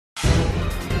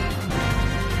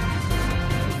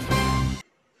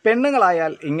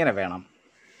പെണ്ണുങ്ങളായാൽ ഇങ്ങനെ വേണം.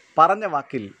 പറഞ്ഞ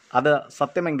വാക്കിൽ അത്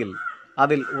സത്യമെങ്കിൽ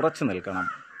അതിൽ ഉറച്ചു നിൽക്കണം.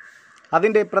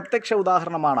 അതിൻ്റെ പ്രത്യക്ഷ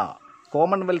ഉദാഹരണമാണ്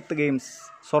കോമൺവെൽത്ത് ഗെയിംസ്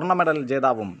സ്വർണ്ണ മെഡൽ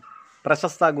ജേതാവും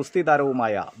പ്രശസ്ത ഗുസ്തി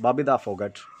താരവുമായ ബബിത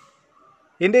ഫോഗട്ട്.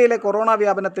 ഇന്ത്യയിലെ കൊറോണ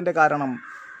വ്യാപനത്തിൻ്റെ കാരണം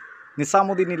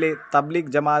നിസാമുദ്ദീനിലെ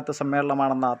തബ്ലീഗ് ജമാഅത്ത്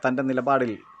സമ്മേളനമാണെന്ന തൻ്റെ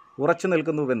നിലപാടിൽ ഉറച്ചു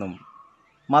നിൽക്കുന്നുവെന്നും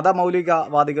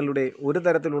മതമൗലികവാദികളുടെ ഒരു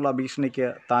തരത്തിലുള്ള ഭീഷണിക്ക്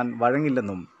താൻ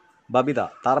വഴങ്ങില്ലെന്നും ബബിത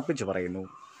തറപ്പിച്ചു പറയുന്നു.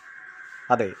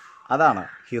 അതെ, അതാണ്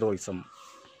ഹീറോയിസം.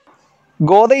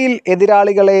 ഗോദയിൽ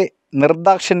എതിരാളികളെ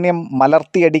നിർദാക്ഷിണ്യം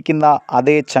മലർത്തിയടിക്കുന്ന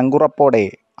അതേ ചങ്കുറപ്പോടെ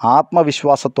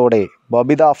ആത്മവിശ്വാസത്തോടെ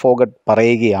ബബിത ഫോഗട്ട്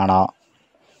പറയുകയാണ്,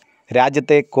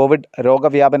 രാജ്യത്തെ കോവിഡ്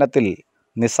രോഗവ്യാപനത്തിൽ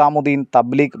നിസാമുദ്ദീൻ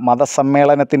തബ്ലീഗ്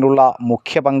മതസമ്മേളനത്തിനുള്ള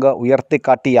മുഖ്യ പങ്ക്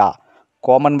ഉയർത്തിക്കാട്ടിയ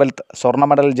കോമൺവെൽത്ത് സ്വർണ്ണ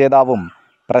മെഡൽ ജേതാവും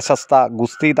പ്രശസ്ത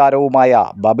ഗുസ്തി താരവുമായ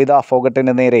ബബിത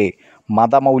ഫോഗട്ടിന് നേരെ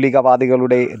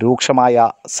മതമൗലികവാദികളുടെ രൂക്ഷമായ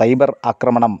സൈബർ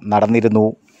ആക്രമണം നടന്നിരുന്നു.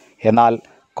 എന്നാൽ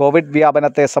കോവിഡ്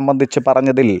വ്യാപനത്തെ സംബന്ധിച്ച്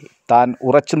പറഞ്ഞതിൽ താൻ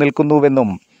ഉറച്ചു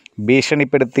നിൽക്കുന്നുവെന്നും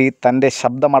ഭീഷണിപ്പെടുത്തി തൻ്റെ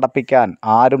ശബ്ദമടപ്പിക്കാൻ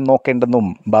ആരും നോക്കേണ്ടെന്നും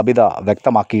ബബിത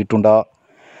വ്യക്തമാക്കിയിട്ടുണ്ട്.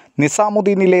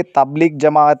 നിസാമുദ്ദീനിലെ തബ്ലീഗ്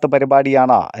ജമാഅത്ത്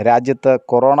പരിപാടിയാണ് രാജ്യത്ത്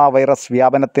കൊറോണ വൈറസ്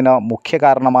വ്യാപനത്തിന് മുഖ്യ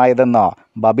കാരണമായതെന്ന്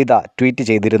ബബിത ട്വീറ്റ്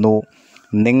ചെയ്തിരുന്നു.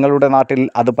 നിങ്ങളുടെ നാട്ടിൽ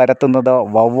അത് പരത്തുന്നത്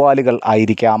വവ്വാലുകൾ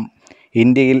ആയിരിക്കാം,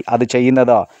 ഇന്ത്യയിൽ അത്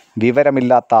ചെയ്യുന്നത്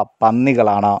വിവരമില്ലാത്ത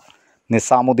പന്നികളാണ്.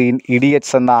 നിസാമുദ്ദീൻ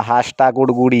ഇഡിയറ്റ്സ് എന്ന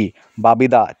ഹാഷ്ടാഗോടുകൂടി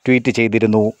ബബിത ട്വീറ്റ്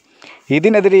ചെയ്തിരുന്നു.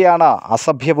 ഇതിനെതിരെയാണ്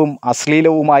അസഭ്യവും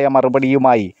അശ്ലീലവുമായ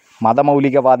മറുപടിയുമായി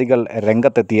മതമൗലികവാദികൾ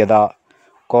രംഗത്തെത്തിയത്.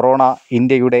 കൊറോണ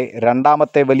ഇന്ത്യയുടെ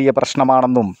രണ്ടാമത്തെ വലിയ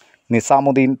പ്രശ്നമാണെന്നും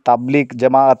നിസാമുദ്ദീൻ തബ്ലീഗ്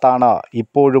ജമാഅത്താണ്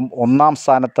ഇപ്പോഴും ഒന്നാം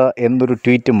സ്ഥാനത്ത് എന്നൊരു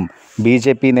ട്വീറ്റും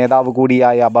BJP നേതാവ്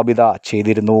കൂടിയായ ബബിത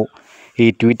ചെയ്തിരുന്നു. ഈ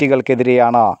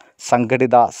ട്വീറ്റുകൾക്കെതിരെയാണ്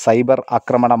സംഘടിത സൈബർ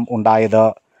ആക്രമണം ഉണ്ടായത്.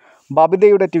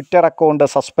 ബബിതയുടെ ട്വിറ്റർ അക്കൗണ്ട്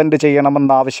സസ്പെൻഡ്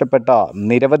ചെയ്യണമെന്നാവശ്യപ്പെട്ട്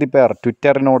നിരവധി പേർ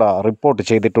ട്വിറ്ററിനോട് റിപ്പോർട്ട്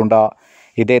ചെയ്തിട്ടുണ്ട്.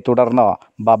 ഇതേ തുടർന്ന്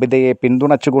ബബിതയെ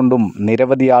പിന്തുണച്ചുകൊണ്ടും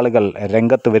നിരവധി ആളുകൾ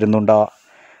രംഗത്ത് വരുന്നുണ്ട്.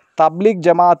 തബ്ലീഗ്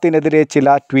ജമാഅത്തിനെതിരെ ചില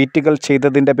ട്വീറ്റുകൾ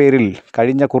ചെയ്തതിൻ്റെ പേരിൽ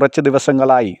കഴിഞ്ഞ കുറച്ച്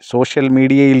ദിവസങ്ങളായി സോഷ്യൽ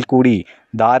മീഡിയയിൽ കൂടി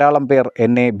ധാരാളം പേർ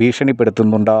എന്നെ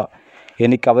ഭീഷണിപ്പെടുത്തുന്നുണ്ട്.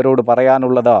 എനിക്കവരോട്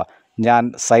പറയാനുള്ളത്, ഞാൻ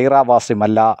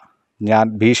സൈറാവാസിമല്ല, ഞാൻ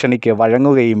ഭീഷണിക്ക്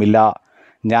വഴങ്ങുകയുമില്ല.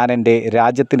 ഞാൻ എൻ്റെ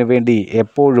രാജ്യത്തിന് വേണ്ടി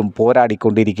എപ്പോഴും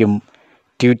പോരാടിക്കൊണ്ടിരിക്കും.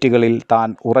 ട്വീറ്റുകളിൽ താൻ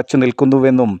ഉറച്ചു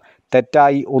നിൽക്കുന്നുവെന്നും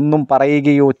തെറ്റായി ഒന്നും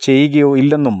പറയുകയോ ചെയ്യുകയോ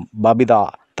ഇല്ലെന്നും ബബിത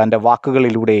തൻ്റെ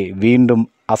വാക്കുകളിലൂടെ വീണ്ടും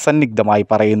അസന്നിഗ്ധമായി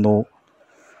പറയുന്നു.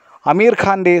 അമീർ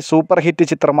ഖാൻ്റെ സൂപ്പർ ഹിറ്റ്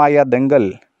ചിത്രമായ ദംഗൽ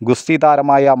ഗുസ്തി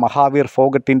താരമായ മഹാവീർ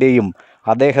ഫോഗട്ടിൻ്റെയും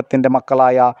അദ്ദേഹത്തിൻ്റെ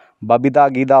മക്കളായ ബബിത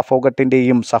ഗീത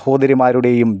ഫോഗട്ടിൻ്റെയും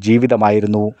സഹോദരിമാരുടെയും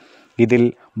ജീവിതമായിരുന്നു. ഇതിൽ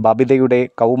ബബിതയുടെ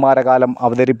കൗമാരകാലം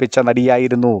അവതരിപ്പിച്ച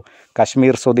നടിയായിരുന്നു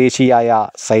കശ്മീർ സ്വദേശിയായ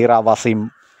സൈറ വസീം.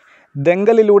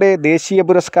 ദംഗലിലൂടെ ദേശീയ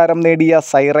പുരസ്കാരം നേടിയ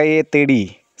സൈറയെ തേടി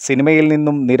സിനിമയിൽ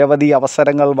നിന്നും നിരവധി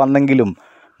അവസരങ്ങൾ വന്നെങ്കിലും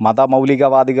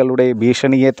മതമൗലികവാദികളുടെ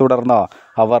ഭീഷണിയെ തുടർന്ന്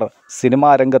അവർ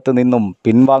സിനിമാ രംഗത്ത് നിന്നും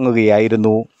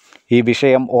പിൻവാങ്ങുകയായിരുന്നു. ഈ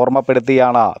വിഷയം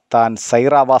ഓർമ്മപ്പെടുത്തിയാണ് താൻ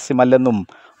സൈറ വാസിമല്ലെന്നും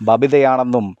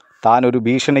ബബിതയാണെന്നും താൻ ഒരു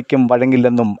ഭീഷണിക്കും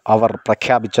വഴങ്ങില്ലെന്നും അവർ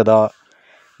പ്രഖ്യാപിച്ചത്.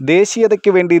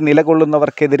 ദേശീയതയ്ക്ക് വേണ്ടി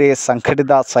നിലകൊള്ളുന്നവർക്കെതിരെ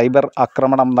സംഘടിത സൈബർ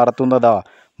ആക്രമണം നടത്തുന്നത്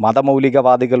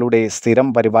മതമൗലികവാദികളുടെ സ്ഥിരം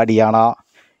പരിപാടിയാണ്.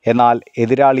 എന്നാൽ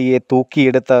എതിരാളിയെ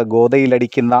തൂക്കിയെടുത്ത്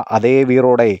ഗോദയിലടിക്കുന്ന അതേ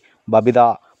വീറോടെ ബബിത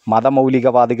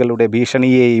മതമൗലികവാദികളുടെ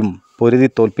ഭീഷണിയെയും പൊരുതി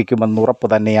തോൽപ്പിക്കുമെന്നുറപ്പു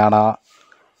തന്നെയാണ്.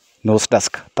 ന്യൂസ്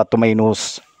ഡെസ്ക് തത്വമൈ ന്യൂസ്.